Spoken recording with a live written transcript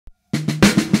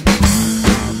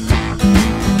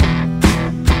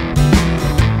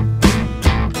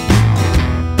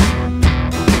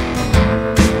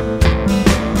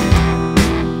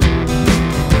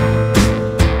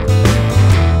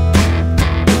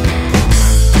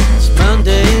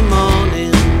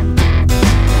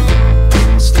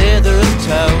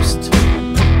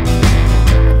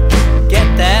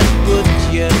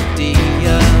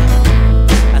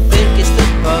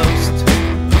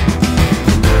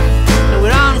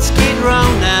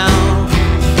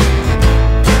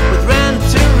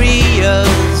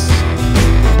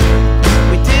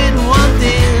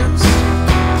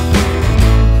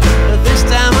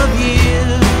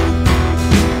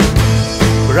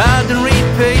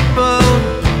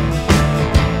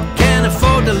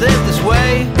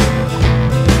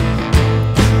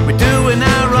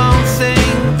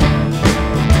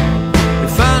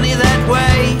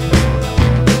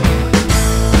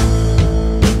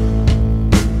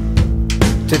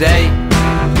Today,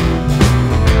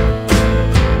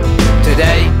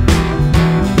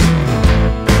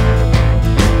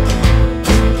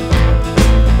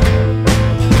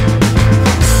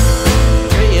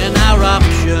 weighing our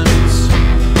options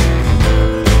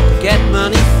to get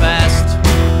money fast,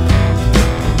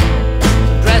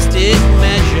 drastic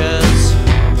measures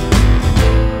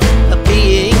are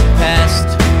being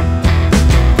passed.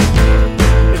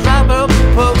 We rob a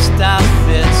post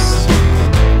office,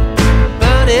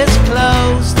 but it's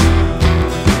closed.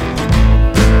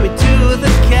 We do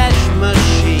the cash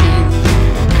machine,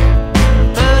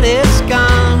 but it's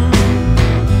gone.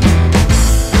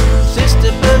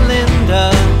 Sister Belinda,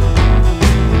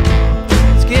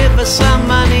 let's give us some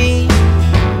money.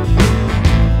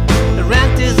 The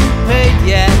rent isn't paid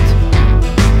yet.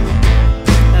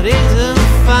 That isn't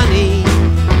funny.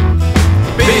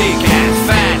 Big cats,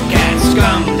 fat cats,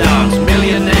 scum dogs,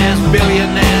 millionaires,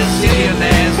 billionaires,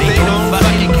 zillionaires, they don't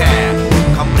fucking care.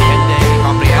 Comprehende,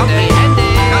 comprehende,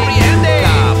 comprehende.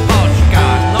 Car, Porsche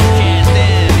cars, no chance,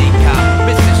 Danny car.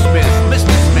 Mr.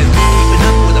 Smith, keeping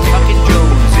up with the fucking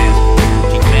Joneses.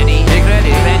 Keep ready,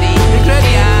 ready,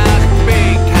 ah.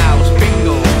 Big house,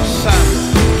 bingo, son,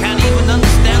 can't even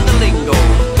understand the lingo.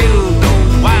 Dildo,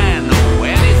 wino,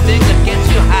 anything that gets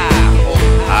you high.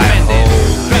 Offended,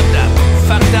 drugged up,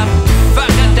 fucked up,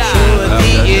 fucking die. Sure,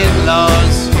 the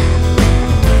in-laws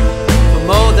for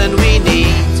more than we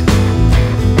need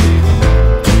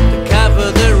to cover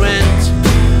the rent.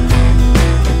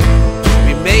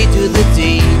 We may do the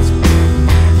deed.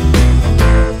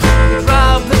 We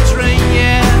rob the train,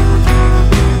 yeah,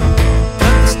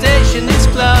 but the station is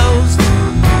closed.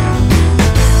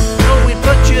 So we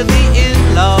butcher the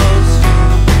in-laws,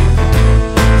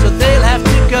 so they'll have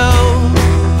to go.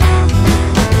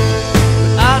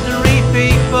 Ordinary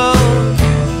people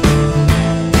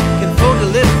can afford to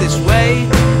live this way.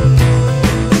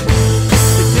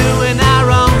 We're doing our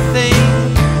own thing,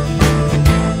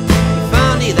 we're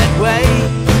funny that way.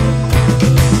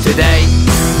 Today,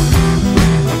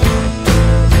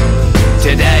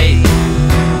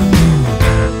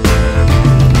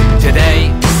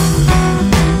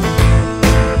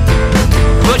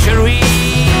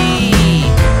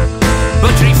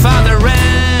 Butchery for the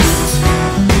rent.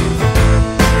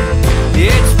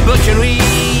 It's Butchery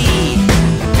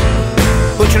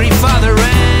for the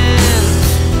rent.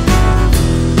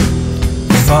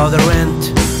 For the rent,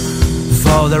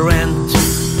 for the rent,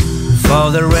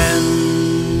 for the rent.